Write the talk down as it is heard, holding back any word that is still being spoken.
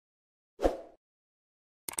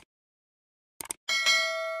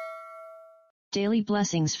Daily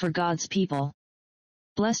blessings for God's people.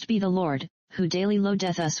 Blessed be the Lord, who daily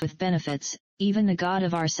loadeth us with benefits, even the God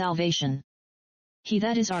of our salvation. He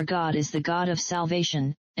that is our God is the God of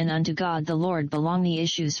salvation, and unto God the Lord belong the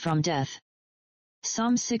issues from death.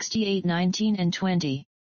 Psalm 68:19 and 20.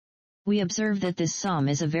 We observe that this psalm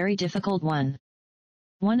is a very difficult one.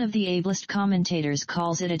 One of the ablest commentators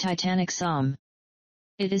calls it a titanic psalm.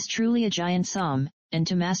 It is truly a giant psalm, and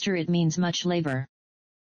to master it means much labor.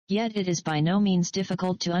 Yet it is by no means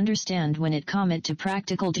difficult to understand when it comes to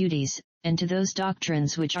practical duties, and to those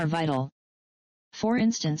doctrines which are vital. For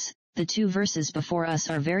instance, the 2 verses before us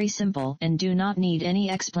are very simple and do not need any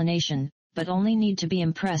explanation, but only need to be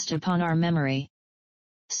impressed upon our memory.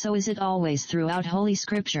 So is it always throughout Holy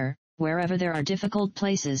Scripture. Wherever there are difficult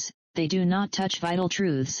places, they do not touch vital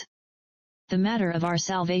truths. The matter of our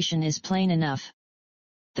salvation is plain enough.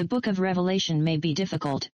 The book of Revelation may be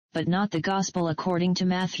difficult, but not the gospel according to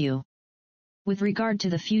Matthew. With regard to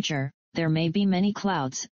the future, there may be many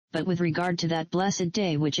clouds, but with regard to that blessed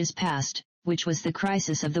day which is past, which was the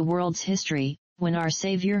crisis of the world's history, when our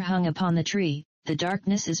Savior hung upon the tree, the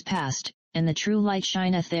darkness is past, and the true light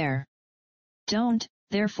shineth there. Don't,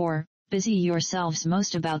 therefore, busy yourselves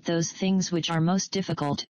most about those things which are most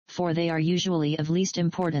difficult, for they are usually of least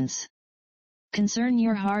importance. Concern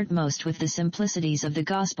your heart most with the simplicities of the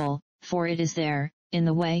gospel, for it is there, in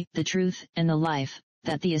the way, the truth, and the life,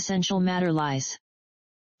 that the essential matter lies.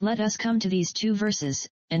 Let us come to these 2 verses,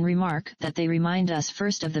 and remark that they remind us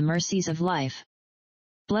first of the mercies of life.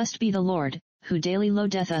 Blessed be the Lord, who daily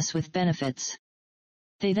loadeth us with benefits.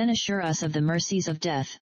 They then assure us of the mercies of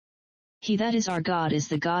death. He that is our God is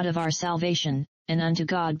the God of our salvation, and unto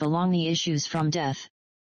God belong the issues from death.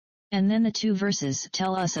 And then the 2 verses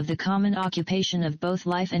tell us of the common occupation of both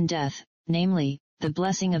life and death, namely, the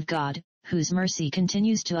blessing of God, whose mercy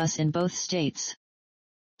continues to us in both states.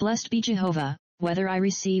 Blessed be Jehovah, whether I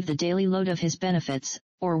receive the daily load of his benefits,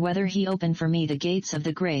 or whether he open for me the gates of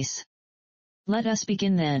the grace. Let us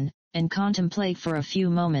begin then, and contemplate for a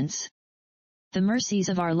few moments the mercies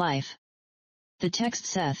of our life. The text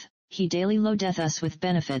saith, he daily loadeth us with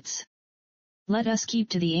benefits. Let us keep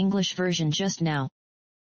to the English version just now.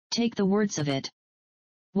 Take the words of it.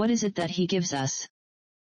 What is it that he gives us?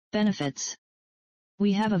 Benefits.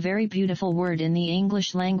 We have a very beautiful word in the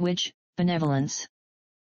English language, benevolence.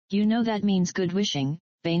 You know that means good wishing,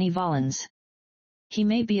 benevolence. He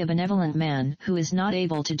may be a benevolent man who is not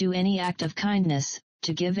able to do any act of kindness,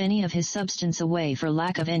 to give any of his substance away for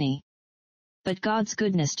lack of any. But God's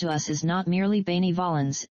goodness to us is not merely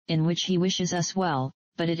benevolence, in which he wishes us well,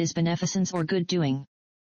 but it is beneficence or good doing.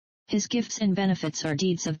 His gifts and benefits are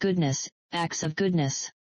deeds of goodness, acts of goodness.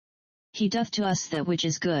 He doth to us that which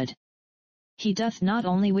is good. He doth not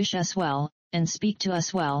only wish us well, and speak to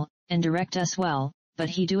us well, and direct us well, but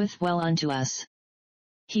he doeth well unto us.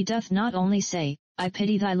 He doth not only say, I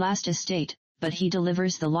pity thy last estate, but he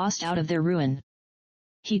delivers the lost out of their ruin.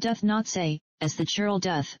 He doth not say, as the churl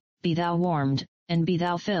doth, be thou warmed, and be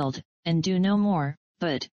thou filled, and do no more,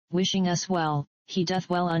 but, wishing us well, he doth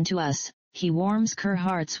well unto us, he warms our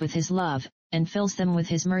hearts with his love, and fills them with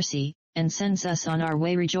his mercy, and sends us on our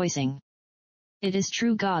way rejoicing. It is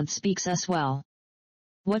true God speaks us well.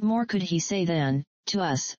 What more could he say then, to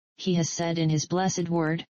us, he has said in his blessed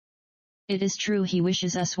word? It is true he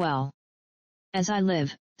wishes us well. As I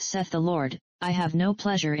live, saith the Lord, I have no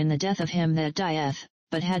pleasure in the death of him that dieth,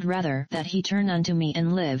 but had rather that he turn unto me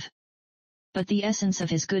and live. But the essence of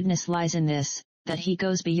his goodness lies in this, that he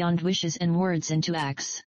goes beyond wishes and words into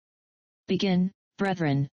acts. Begin,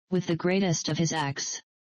 brethren, with the greatest of his acts.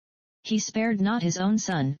 He spared not his own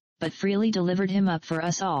Son, but freely delivered him up for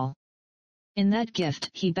us all. In that gift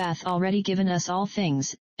he hath already given us all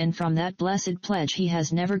things, and from that blessed pledge he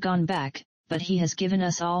has never gone back, but he has given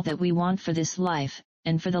us all that we want for this life,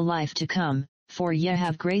 and for the life to come, for ye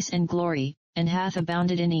have grace and glory, and hath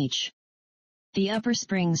abounded in each. The upper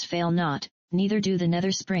springs fail not, neither do the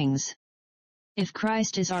nether springs. If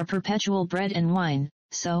Christ is our perpetual bread and wine,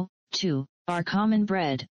 so, too, our common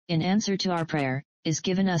bread, in answer to our prayer, is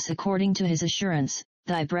given us according to his assurance,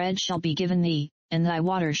 thy bread shall be given thee, and thy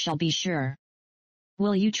water shall be sure.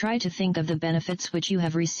 Will you try to think of the benefits which you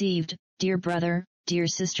have received, dear brother, dear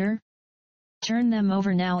sister? Turn them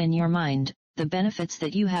over now in your mind, the benefits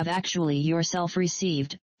that you have actually yourself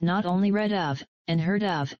received, not only read of, and heard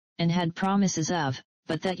of, and had promises of,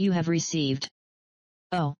 but that you have received.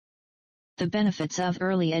 Oh! The benefits of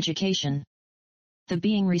early education. The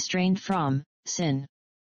being restrained from sin.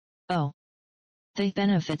 Oh! The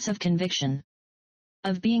benefits of conviction.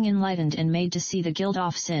 Of being enlightened and made to see the guilt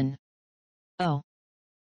of sin. Oh!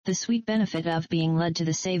 The sweet benefit of being led to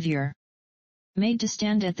the Savior. Made to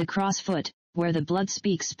stand at the cross foot, where the blood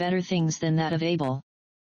speaks better things than that of Abel.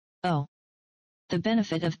 Oh! The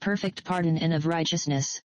benefit of perfect pardon and of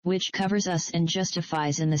righteousness, which covers us and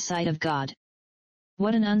justifies in the sight of God.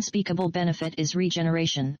 What an unspeakable benefit is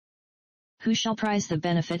regeneration! Who shall prize the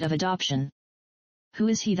benefit of adoption? Who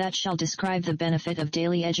is he that shall describe the benefit of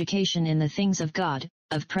daily education in the things of God,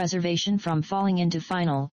 of preservation from falling into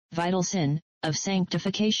final, vital sin, of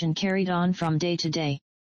sanctification carried on from day to day?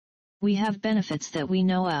 We have benefits that we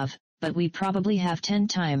know of, but we probably have 10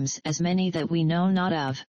 times as many that we know not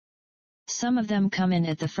of. Some of them come in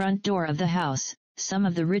at the front door of the house, some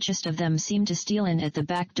of the richest of them seem to steal in at the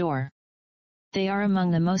back door. They are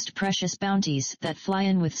among the most precious bounties that fly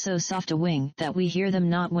in with so soft a wing that we hear them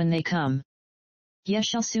not when they come. Ye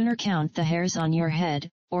shall sooner count the hairs on your head,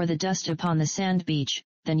 or the dust upon the sand beach,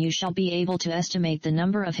 than you shall be able to estimate the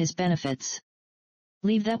number of his benefits.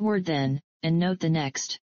 Leave that word then, and note the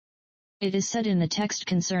next. It is said in the text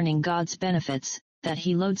concerning God's benefits, that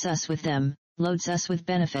he loads us with them, loads us with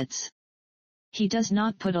benefits. He does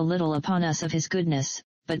not put a little upon us of his goodness,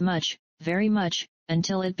 but much, very much,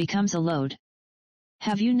 until it becomes a load.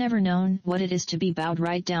 Have you never known what it is to be bowed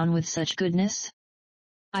right down with such goodness?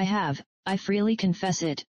 I have, I freely confess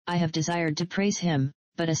it. I have desired to praise him,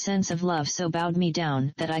 but a sense of love so bowed me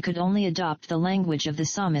down that I could only adopt the language of the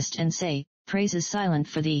psalmist and say, "Praise is silent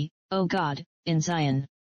for thee, O God, in Zion."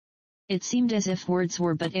 It seemed as if words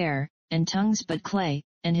were but air, and tongues but clay,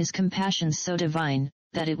 and his compassions so divine,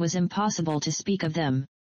 that it was impossible to speak of them.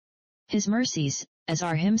 His mercies, as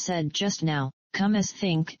our hymn said just now, come as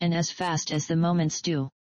think and as fast as the moments do.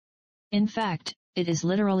 In fact, it is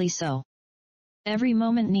literally so. Every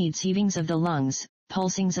moment needs heavings of the lungs,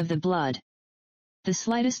 pulsings of the blood. The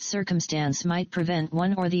slightest circumstance might prevent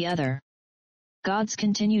one or the other. God's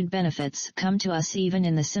continued benefits come to us even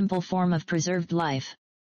in the simple form of preserved life.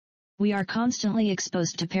 We are constantly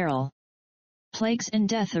exposed to peril. Plagues and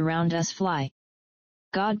death around us fly.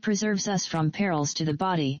 God preserves us from perils to the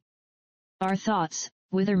body. Our thoughts,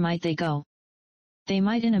 whither might they go? They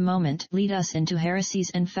might in a moment lead us into heresies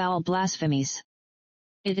and foul blasphemies.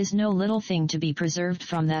 It is no little thing to be preserved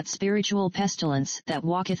from that spiritual pestilence that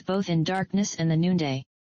walketh both in darkness and the noonday.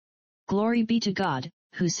 Glory be to God,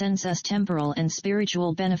 who sends us temporal and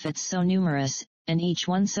spiritual benefits so numerous, and each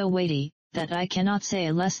one so weighty, that I cannot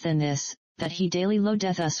say less than this, that he daily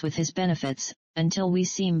loadeth us with his benefits, until we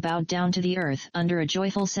seem bowed down to the earth under a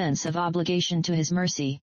joyful sense of obligation to his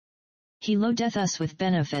mercy. He loadeth us with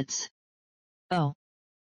benefits. Oh!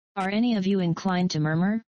 Are any of you inclined to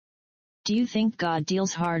murmur? Do you think God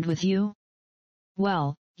deals hard with you?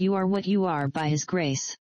 Well, you are what you are by his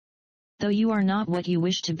grace. Though you are not what you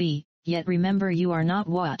wish to be, yet remember you are not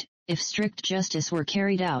what, if strict justice were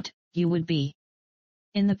carried out, you would be.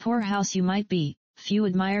 In the poorhouse you might be, few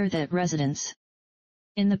admire that residence.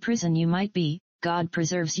 In the prison you might be, God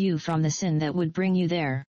preserves you from the sin that would bring you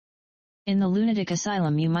there. In the lunatic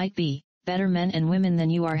asylum you might be, better men and women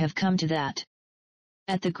than you are have come to that.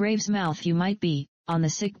 At the grave's mouth you might be, on the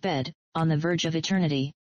sick bed, on the verge of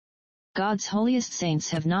eternity. God's holiest saints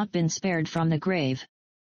have not been spared from the grave.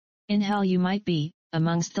 In hell you might be,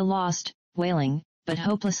 amongst the lost, wailing, but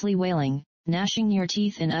hopelessly wailing, gnashing your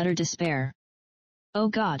teeth in utter despair. O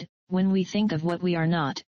God, when we think of what we are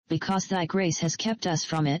not, because thy grace has kept us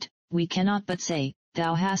from it, we cannot but say,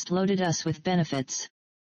 thou hast loaded us with benefits.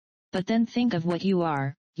 But then think of what you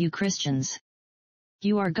are, you Christians.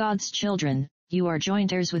 You are God's children, you are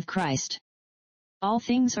joint heirs with Christ. All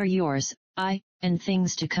things are yours, and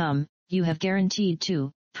things to come, you have guaranteed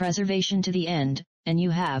too, preservation to the end, and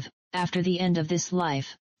you have, after the end of this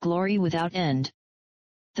life, glory without end.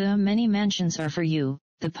 The many mansions are for you,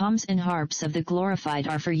 the palms and harps of the glorified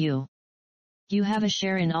are for you. You have a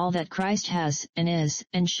share in all that Christ has, and is,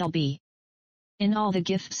 and shall be. In all the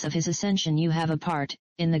gifts of his ascension you have a part,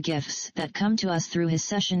 in the gifts that come to us through his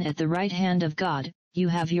session at the right hand of God, you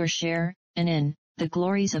have your share, and in the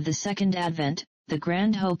glories of the second advent, the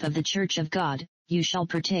grand hope of the Church of God, you shall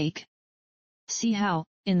partake. See how,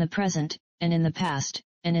 in the present, and in the past,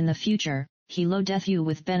 and in the future, he loadeth you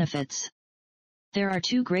with benefits. There are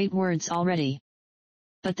 2 great words already.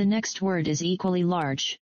 But the next word is equally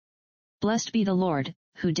large. Blessed be the Lord,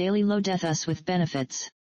 who daily loadeth us with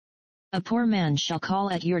benefits. A poor man shall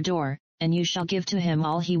call at your door, and you shall give to him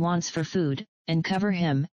all he wants for food, and cover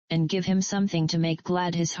him, and give him something to make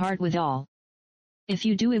glad his heart withal. If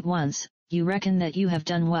you do it once, you reckon that you have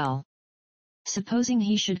done well. Supposing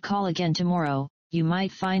he should call again tomorrow, you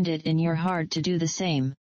might find it in your heart to do the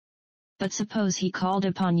same. But suppose he called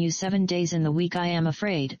upon you 7 days in the week, I am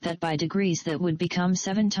afraid that by degrees that would become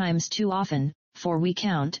 7 times too often, for we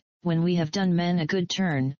count, when we have done men a good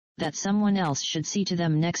turn, that someone else should see to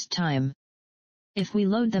them next time. If we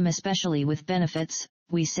load them especially with benefits,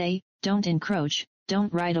 we say, don't encroach,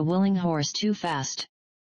 don't ride a willing horse too fast.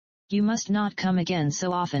 You must not come again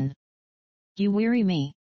so often. You weary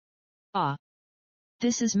me. Ah!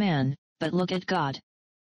 This is man, but look at God.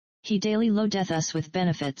 He daily loadeth us with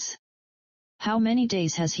benefits. How many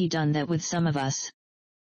days has he done that with some of us?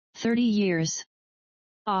 30 years.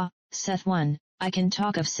 Ah, saith one, I can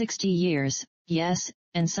talk of 60 years, yes,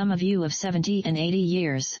 and some of you of 70 and 80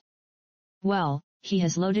 years. Well, he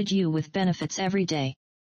has loaded you with benefits every day.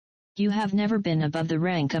 You have never been above the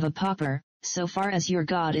rank of a pauper, so far as your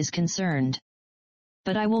God is concerned.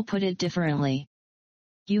 But I will put it differently.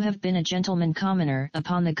 You have been a gentleman commoner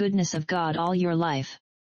upon the goodness of God all your life.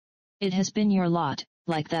 It has been your lot,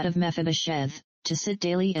 like that of Mephibosheth, to sit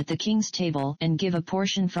daily at the king's table and give a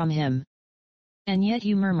portion from him. And yet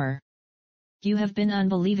you murmur. You have been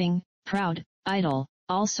unbelieving, proud, idle,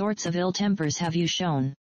 all sorts of ill tempers have you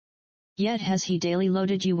shown. Yet has he daily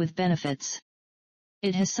loaded you with benefits.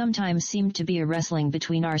 It has sometimes seemed to be a wrestling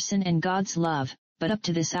between our sin and God's love, but up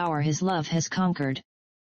to this hour his love has conquered.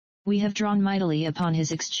 We have drawn mightily upon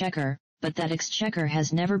his exchequer, but that exchequer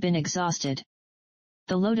has never been exhausted.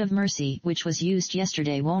 The load of mercy which was used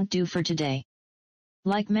yesterday won't do for today.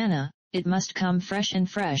 Like manna, it must come fresh and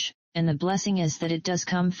fresh, and the blessing is that it does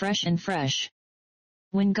come fresh and fresh.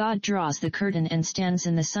 When God draws the curtain and stands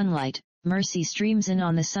in the sunlight, mercy streams in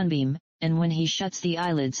on the sunbeam, and when he shuts the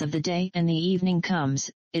eyelids of the day and the evening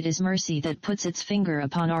comes, it is mercy that puts its finger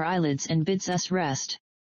upon our eyelids and bids us rest.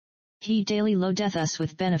 He daily loadeth us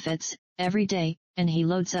with benefits, every day, and he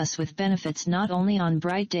loads us with benefits not only on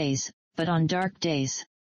bright days, but on dark days.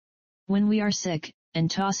 When we are sick, and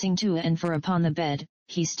tossing to and fro upon the bed,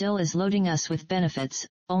 he still is loading us with benefits,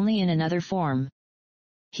 only in another form.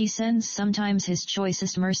 He sends sometimes his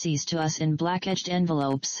choicest mercies to us in black-edged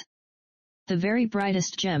envelopes. The very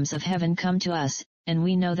brightest gems of heaven come to us, and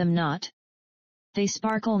we know them not. They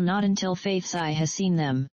sparkle not until faith's eye has seen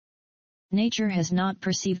them. Nature has not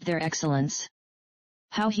perceived their excellence.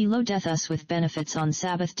 How he loadeth us with benefits on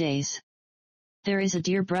Sabbath days. There is a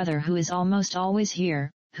dear brother who is almost always here,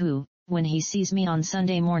 who, when he sees me on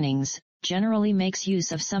Sunday mornings, generally makes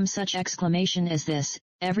use of some such exclamation as this,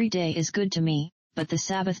 every day is good to me, but the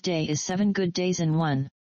Sabbath day is 7 good days in one.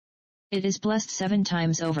 It is blessed 7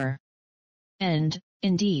 times over. And,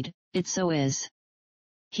 indeed, it so is.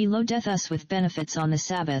 He loadeth us with benefits on the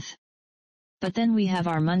Sabbath. But then we have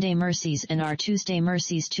our Monday mercies and our Tuesday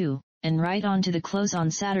mercies too, and right on to the close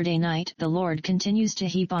on Saturday night the Lord continues to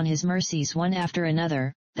heap on his mercies one after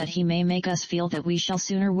another, that he may make us feel that we shall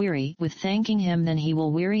sooner weary with thanking him than he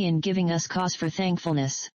will weary in giving us cause for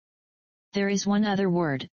thankfulness. There is one other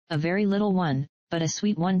word, a very little one, but a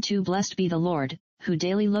sweet one too. Blessed be the Lord, who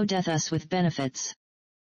daily loadeth us with benefits.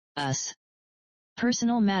 Us.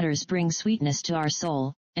 Personal matters bring sweetness to our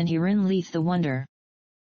soul, and herein lieth the wonder.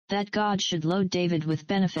 That God should load David with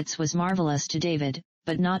benefits was marvelous to David,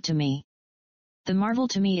 but not to me. The marvel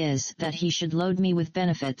to me is that he should load me with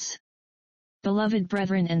benefits. Beloved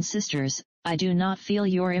brethren and sisters, I do not feel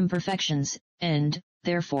your imperfections, and,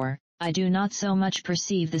 therefore, I do not so much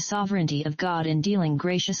perceive the sovereignty of God in dealing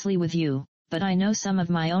graciously with you, but I know some of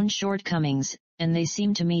my own shortcomings, and they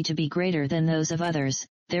seem to me to be greater than those of others,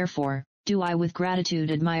 therefore, do I with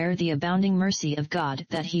gratitude admire the abounding mercy of God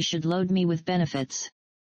that he should load me with benefits.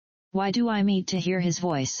 Why do I meet to hear his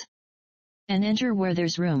voice? And enter where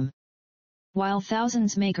there's room? While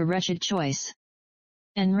thousands make a wretched choice,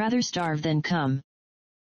 and rather starve than come.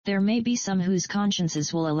 There may be some whose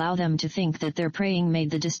consciences will allow them to think that their praying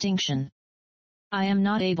made the distinction. I am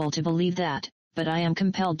not able to believe that, but I am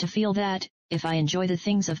compelled to feel that, if I enjoy the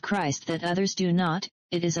things of Christ that others do not,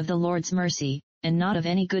 it is of the Lord's mercy, and not of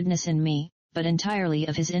any goodness in me, but entirely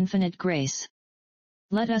of his infinite grace.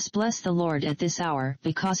 Let us bless the Lord at this hour,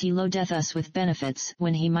 because he loadeth us with benefits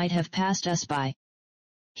when he might have passed us by.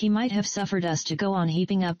 He might have suffered us to go on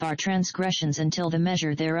heaping up our transgressions until the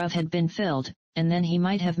measure thereof had been filled, and then he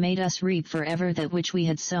might have made us reap forever that which we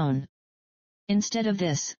had sown. Instead of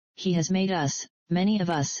this, he has made us, many of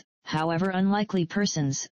us, however unlikely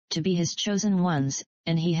persons, to be his chosen ones,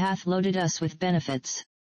 and he hath loaded us with benefits.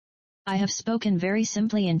 I have spoken very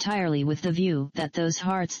simply entirely with the view that those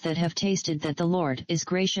hearts that have tasted that the Lord is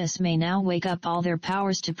gracious may now wake up all their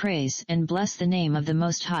powers to praise and bless the name of the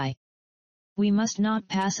Most High. We must not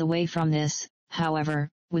pass away from this, however,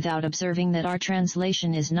 without observing that our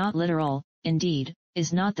translation is not literal, indeed,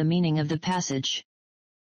 is not the meaning of the passage.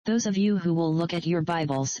 Those of you who will look at your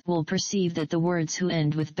Bibles will perceive that the words who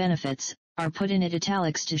end with benefits are put in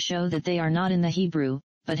italics to show that they are not in the Hebrew,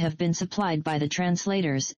 but have been supplied by the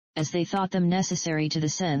translators, as they thought them necessary to the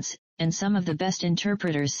sense, and some of the best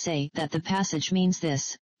interpreters say that the passage means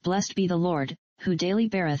this: Blessed be the Lord, who daily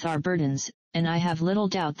beareth our burdens, and I have little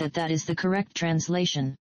doubt that that is the correct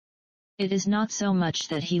translation. It is not so much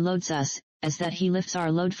that he loads us, as that he lifts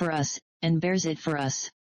our load for us, and bears it for us.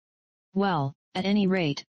 Well, at any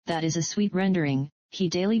rate, that is a sweet rendering, he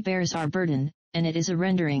daily bears our burden, and it is a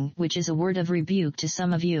rendering which is a word of rebuke to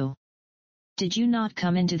some of you. Did you not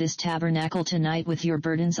come into this tabernacle tonight with your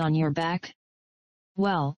burdens on your back?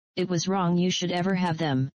 Well, it was wrong you should ever have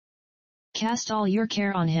them. Cast all your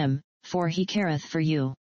care on him, for he careth for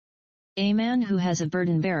you. A man who has a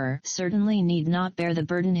burden-bearer certainly need not bear the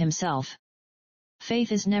burden himself.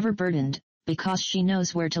 Faith is never burdened, because she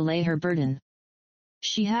knows where to lay her burden.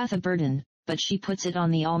 She hath a burden, but she puts it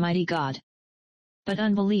on the Almighty God. But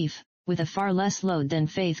unbelief, with a far less load than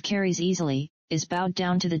faith carries easily, is bowed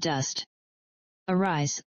down to the dust.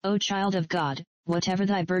 Arise, O child of God, whatever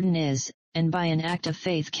thy burden is, and by an act of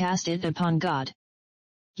faith cast it upon God.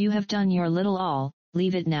 You have done your little all,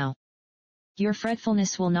 leave it now. Your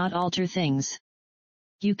fretfulness will not alter things.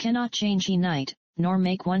 You cannot change a night, nor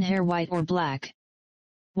make one hair white or black.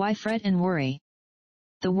 Why fret and worry?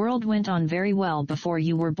 The world went on very well before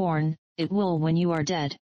you were born, it will when you are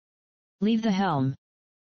dead. Leave the helm.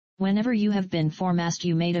 Whenever you have been foremast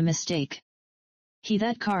you made a mistake. He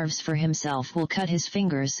that carves for himself will cut his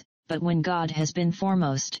fingers, but when God has been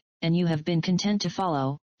foremost, and you have been content to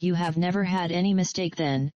follow, you have never had any mistake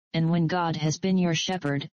then, and when God has been your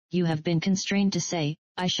shepherd, you have been constrained to say,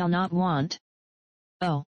 I shall not want.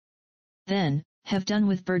 Oh! Then, have done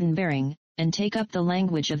with burden-bearing, and take up the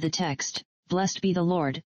language of the text, Blessed be the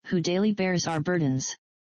Lord, who daily bears our burdens.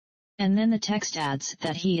 And then the text adds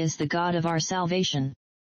that he is the God of our salvation.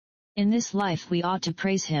 In this life we ought to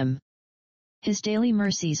praise him. His daily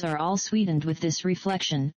mercies are all sweetened with this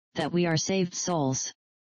reflection, that we are saved souls.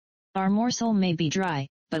 Our morsel may be dry,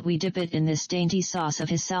 but we dip it in this dainty sauce of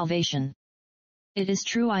his salvation. It is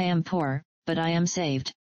true I am poor, but I am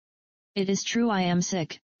saved. It is true I am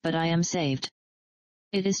sick, but I am saved.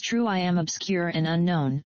 It is true I am obscure and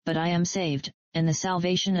unknown, but I am saved, and the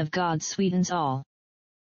salvation of God sweetens all.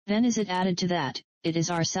 Then is it added to that, it is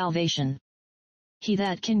our salvation. He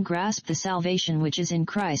that can grasp the salvation which is in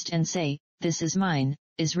Christ and say, This is mine,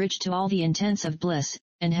 is rich to all the intents of bliss,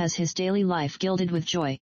 and has his daily life gilded with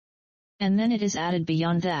joy. And then it is added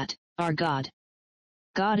beyond that, our God.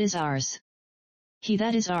 God is ours. He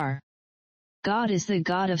that is our God is the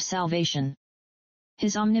God of salvation.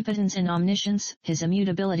 His omnipotence and omniscience, his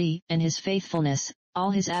immutability, and his faithfulness,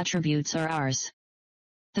 all his attributes are ours.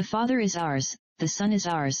 The Father is ours, the Son is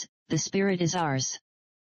ours, the Spirit is ours.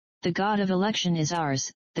 The God of election is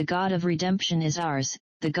ours, the God of redemption is ours,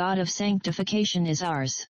 the God of sanctification is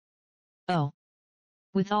ours. Oh!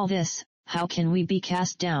 With all this, how can we be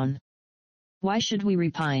cast down? Why should we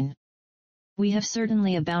repine? We have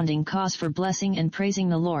certainly abounding cause for blessing and praising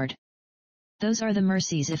the Lord. Those are the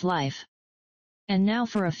mercies of life. And now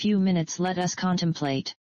for a few minutes let us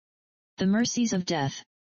contemplate the mercies of death.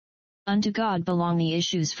 Unto God belong the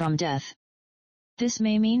issues from death. This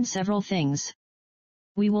may mean several things.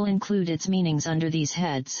 We will include its meanings under these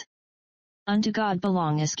heads. Unto God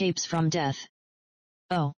belong escapes from death.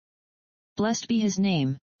 Oh! Blessed be his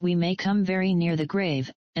name, we may come very near the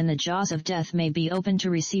grave, and the jaws of death may be open to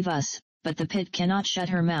receive us, but the pit cannot shut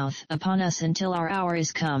her mouth upon us until our hour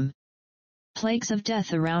is come. Plagues of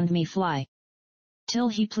death around me fly. Till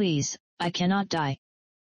he please, I cannot die.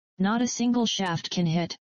 Not a single shaft can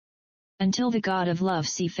hit. Until the God of love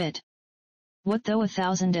see fit. What though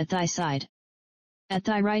 1,000 at thy side? At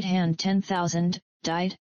thy right hand 10,000,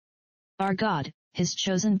 died? Our God, his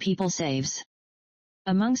chosen people saves.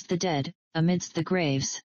 Amongst the dead, amidst the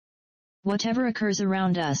graves. Whatever occurs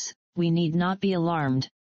around us, we need not be alarmed.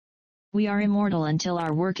 We are immortal until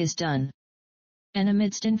our work is done. And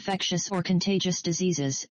amidst infectious or contagious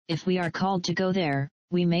diseases, if we are called to go there,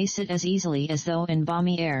 we may sit as easily as though in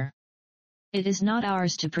balmy air. It is not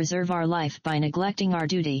ours to preserve our life by neglecting our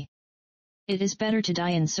duty. It is better to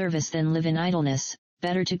die in service than live in idleness,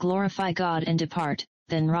 better to glorify God and depart,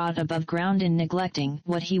 than rot above ground in neglecting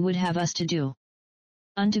what he would have us to do.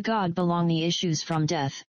 Unto God belong the issues from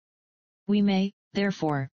death. We may,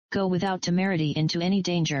 therefore, go without temerity into any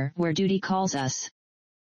danger where duty calls us.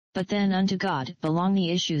 But then unto God belong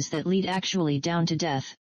the issues that lead actually down to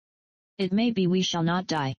death. It may be we shall not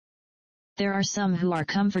die. There are some who are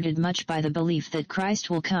comforted much by the belief that Christ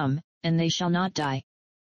will come, and they shall not die.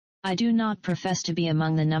 I do not profess to be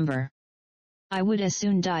among the number. I would as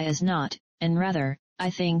soon die as not, and rather,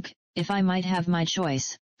 I think, if I might have my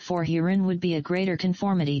choice, for herein would be a greater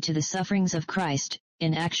conformity to the sufferings of Christ,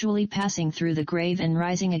 in actually passing through the grave and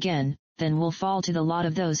rising again, than will fall to the lot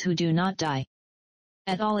of those who do not die.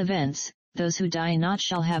 At all events, those who die not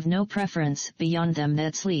shall have no preference beyond them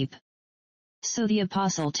that sleep. So the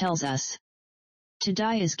Apostle tells us, to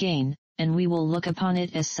die is gain, and we will look upon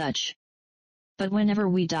it as such. But whenever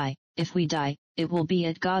we die, if we die, it will be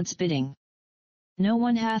at God's bidding. No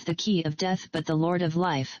one hath the key of death but the Lord of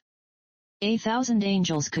life. 1,000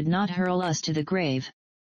 angels could not hurl us to the grave.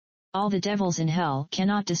 All the devils in hell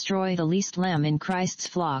cannot destroy the least lamb in Christ's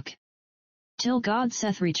flock. Till God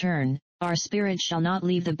saith return, our spirit shall not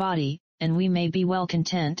leave the body, and we may be well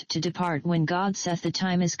content to depart when God saith the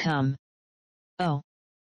time is come. Oh!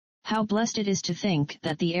 How blessed it is to think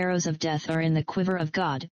that the arrows of death are in the quiver of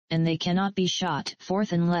God, and they cannot be shot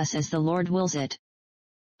forth unless as the Lord wills it.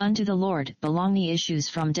 Unto the Lord belong the issues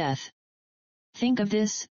from death. Think of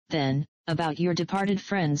this, then, about your departed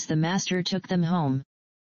friends. The Master took them home.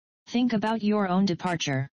 Think about your own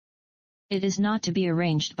departure. It is not to be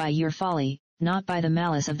arranged by your folly, not by the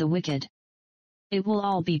malice of the wicked. It will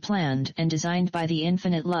all be planned and designed by the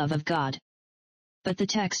infinite love of God. But the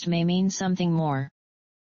text may mean something more.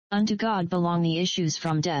 Unto God belong the issues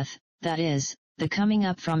from death, that is, the coming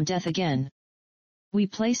up from death again. We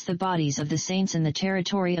place the bodies of the saints in the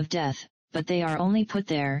territory of death, but they are only put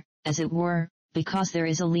there, as it were, because there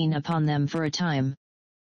is a lien upon them for a time.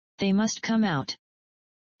 They must come out.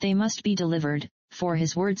 They must be delivered, for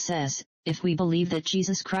his word says, if we believe that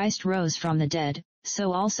Jesus Christ rose from the dead,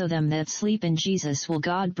 so also them that sleep in Jesus will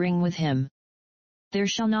God bring with him. There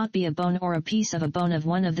shall not be a bone or a piece of a bone of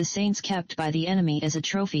one of the saints kept by the enemy as a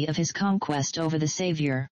trophy of his conquest over the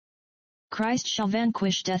Savior. Christ shall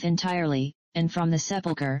vanquish death entirely, and from the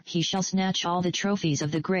sepulchre he shall snatch all the trophies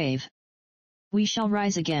of the grave. We shall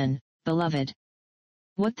rise again, beloved.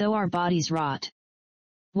 What though our bodies rot?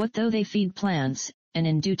 What though they feed plants, and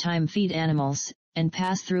in due time feed animals, and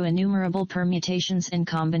pass through innumerable permutations and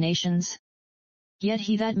combinations? Yet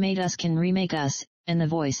he that made us can remake us, and the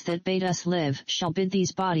voice that bade us live shall bid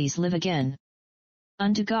these bodies live again.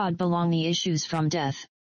 Unto God belong the issues from death.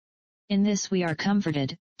 In this we are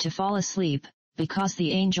comforted, to fall asleep, because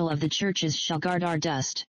the angel of the churches shall guard our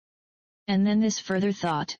dust. And then this further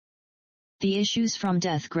thought. The issues from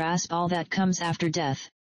death grasp all that comes after death.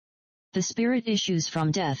 The spirit issues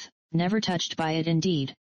from death, never touched by it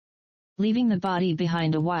indeed. Leaving the body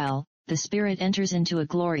behind a while, the spirit enters into a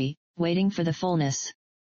glory, waiting for the fullness.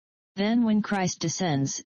 Then when Christ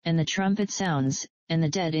descends, and the trumpet sounds, and the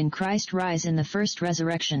dead in Christ rise in the first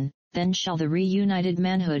resurrection, then shall the reunited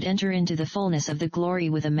manhood enter into the fullness of the glory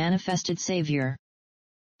with a manifested Savior.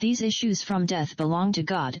 These issues from death belong to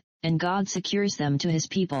God, and God secures them to his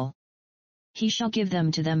people. He shall give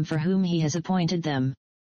them to them for whom he has appointed them.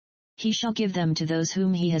 He shall give them to those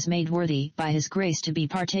whom he has made worthy by his grace to be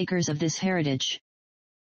partakers of this heritage.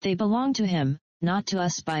 They belong to him, not to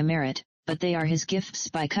us by merit, but they are his gifts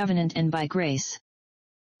by covenant and by grace.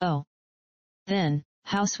 Oh! Then,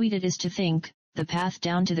 how sweet it is to think, the path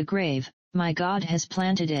down to the grave, my God has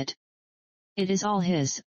planted it. It is all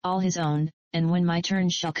his own, and when my turn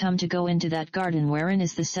shall come to go into that garden wherein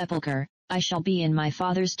is the sepulchre, I shall be in my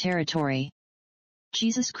Father's territory.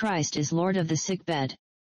 Jesus Christ is Lord of the sick bed.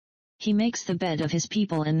 He makes the bed of his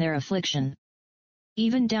people in their affliction.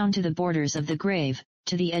 Even down to the borders of the grave,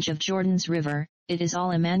 to the edge of Jordan's river, it is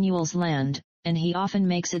all Emmanuel's land, and he often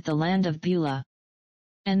makes it the land of Beulah.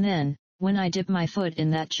 And then, when I dip my foot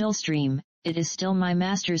in that chill stream, it is still my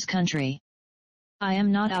Master's country. I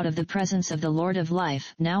am not out of the presence of the Lord of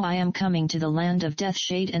life. Now I am coming to the land of death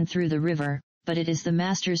shade and through the river, but it is the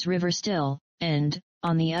Master's river still, and,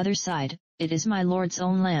 on the other side, it is my Lord's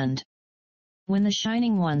own land. When the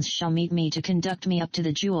shining ones shall meet me to conduct me up to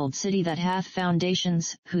the jeweled city that hath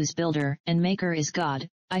foundations, whose builder and maker is God,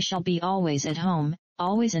 I shall be always at home,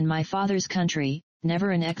 always in my Father's country,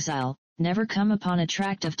 never in exile, never come upon a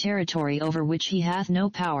tract of territory over which he hath no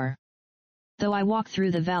power. Though I walk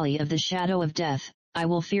through the valley of the shadow of death, I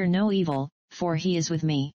will fear no evil, for he is with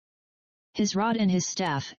me. His rod and his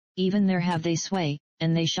staff, even there have they sway,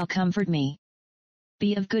 and they shall comfort me.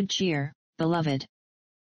 Be of good cheer, beloved.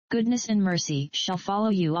 Goodness and mercy shall follow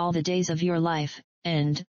you all the days of your life,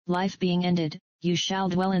 and, life being ended, you shall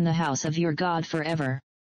dwell in the house of your God forever.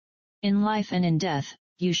 In life and in death,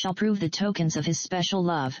 you shall prove the tokens of his special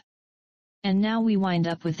love. And now we wind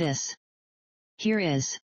up with this. Here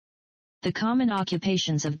is the common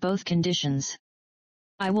occupations of both conditions.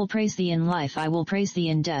 I will praise thee in life, I will praise thee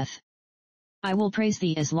in death. I will praise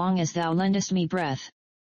thee as long as thou lendest me breath.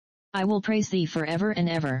 I will praise thee forever and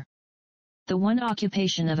ever. The one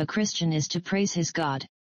occupation of a Christian is to praise his God.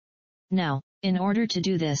 Now, in order to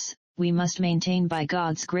do this, we must maintain by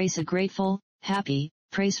God's grace a grateful, happy,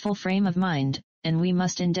 praiseful frame of mind, and we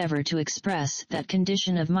must endeavor to express that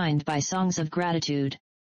condition of mind by songs of gratitude.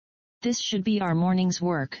 This should be our morning's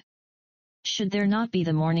work. Should there not be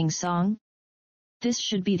the morning song? This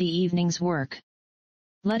should be the evening's work.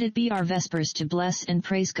 Let it be our vespers to bless and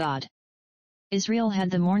praise God. Israel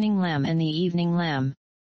had the morning lamb and the evening lamb.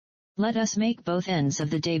 Let us make both ends of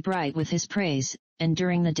the day bright with his praise, and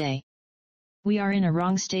during the day. We are in a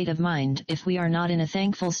wrong state of mind if we are not in a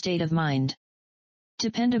thankful state of mind.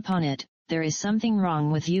 Depend upon it, there is something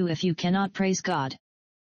wrong with you if you cannot praise God.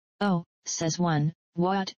 Oh, says one,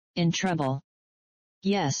 what, in trouble?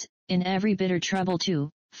 Yes, in every bitter trouble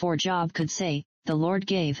too, for Job could say, the Lord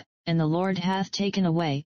gave, and the Lord hath taken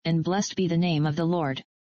away, and blessed be the name of the Lord.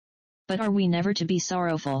 But are we never to be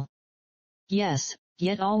sorrowful? Yes,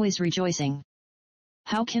 yet always rejoicing.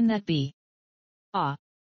 How can that be? Ah!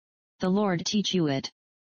 The Lord teach you it.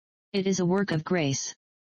 It is a work of grace.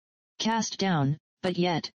 Cast down, but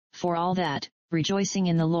yet, for all that, rejoicing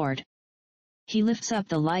in the Lord. He lifts up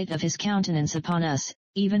the light of his countenance upon us,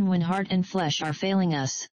 even when heart and flesh are failing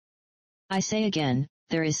us. I say again,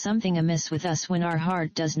 there is something amiss with us when our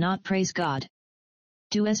heart does not praise God.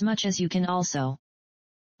 Do as much as you can also.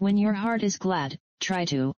 When your heart is glad, try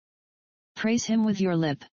to praise him with your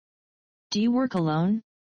lip. Do you work alone?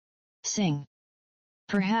 Sing.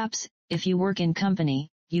 Perhaps, if you work in company,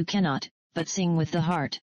 you cannot, but sing with the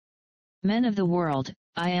heart. Men of the world,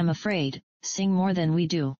 I am afraid, sing more than we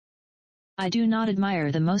do. I do not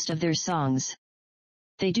admire the most of their songs.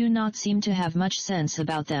 They do not seem to have much sense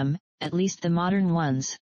about them, at least the modern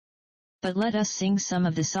ones. But let us sing some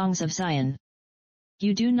of the songs of Zion.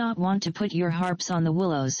 You do not want to put your harps on the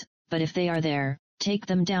willows, but if they are there, take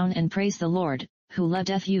them down and praise the Lord, who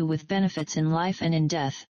loadeth you with benefits in life and in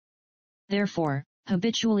death. Therefore,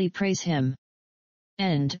 habitually praise him.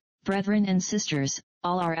 And, brethren and sisters,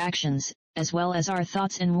 all our actions, as well as our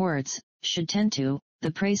thoughts and words, should tend to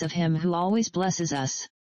the praise of him who always blesses us.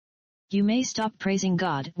 You may stop praising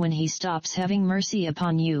God when he stops having mercy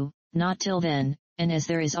upon you, not till then, and as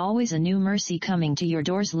there is always a new mercy coming to your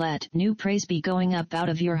doors, let new praise be going up out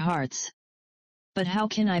of your hearts. But how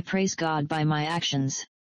can I praise God by my actions?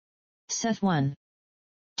 Seth 1.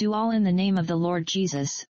 Do all in the name of the Lord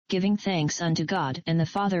Jesus, giving thanks unto God and the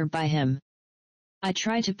Father by him. I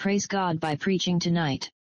try to praise God by preaching tonight.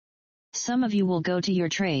 Some of you will go to your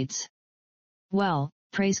trades. Well,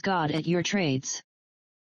 praise God at your trades.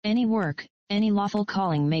 Any work, any lawful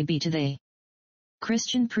calling may be to the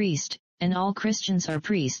Christian priest, and all Christians are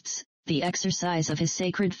priests, the exercise of his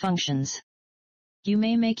sacred functions. You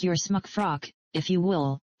may make your smock frock, if you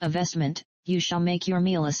will, a vestment, you shall make your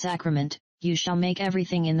meal a sacrament, you shall make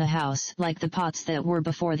everything in the house like the pots that were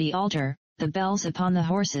before the altar, the bells upon the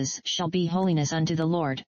horses shall be holiness unto the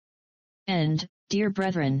Lord. And, dear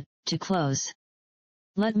brethren, to close,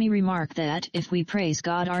 let me remark that if we praise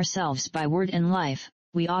God ourselves by word and life,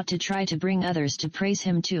 we ought to try to bring others to praise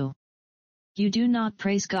him too. You do not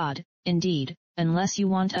praise God, indeed, unless you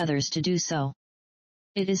want others to do so.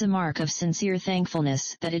 It is a mark of sincere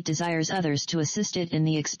thankfulness that it desires others to assist it in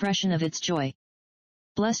the expression of its joy.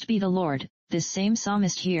 Blessed be the Lord, this same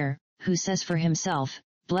psalmist here, who says for himself,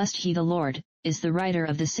 blessed he the Lord, is the writer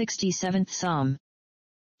of the 67th Psalm.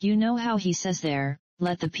 You know how he says there,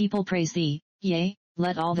 let the people praise thee, yea,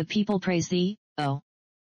 let all the people praise thee, oh.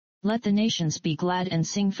 Let the nations be glad and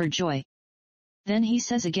sing for joy. Then he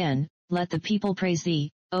says again, let the people praise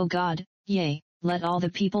thee, O God, yea, let all the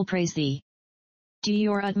people praise thee. Do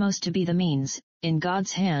your utmost to be the means, in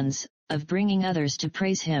God's hands, of bringing others to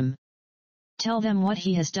praise him. Tell them what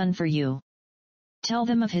he has done for you. Tell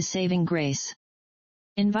them of his saving grace.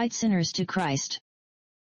 Invite sinners to Christ.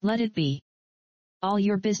 Let it be all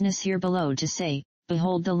your business here below to say,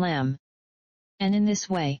 behold the Lamb. And in this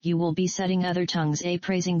way you will be setting other tongues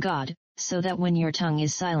praising God, so that when your tongue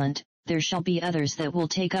is silent, there shall be others that will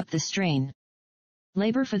take up the strain.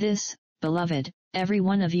 Labor for this, beloved, every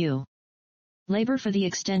one of you. Labor for the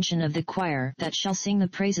extension of the choir that shall sing the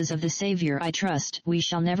praises of the Savior. I trust we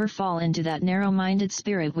shall never fall into that narrow-minded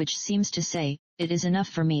spirit which seems to say, it is enough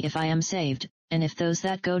for me if I am saved, and if those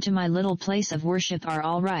that go to my little place of worship are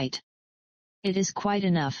all right. It is quite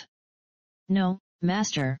enough. No,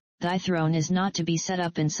 Master, thy throne is not to be set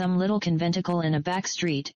up in some little conventicle in a back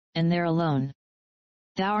street, and there alone.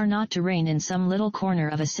 Thou art not to reign in some little corner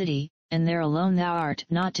of a city, and there alone. Thou art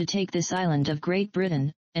not to take this island of Great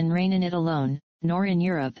Britain, and reign in it alone, nor in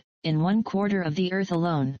Europe, in one quarter of the earth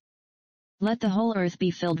alone. Let the whole earth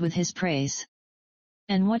be filled with his praise.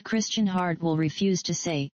 And what Christian heart will refuse to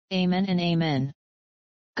say, Amen and Amen?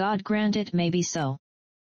 God grant it may be so.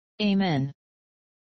 Amen.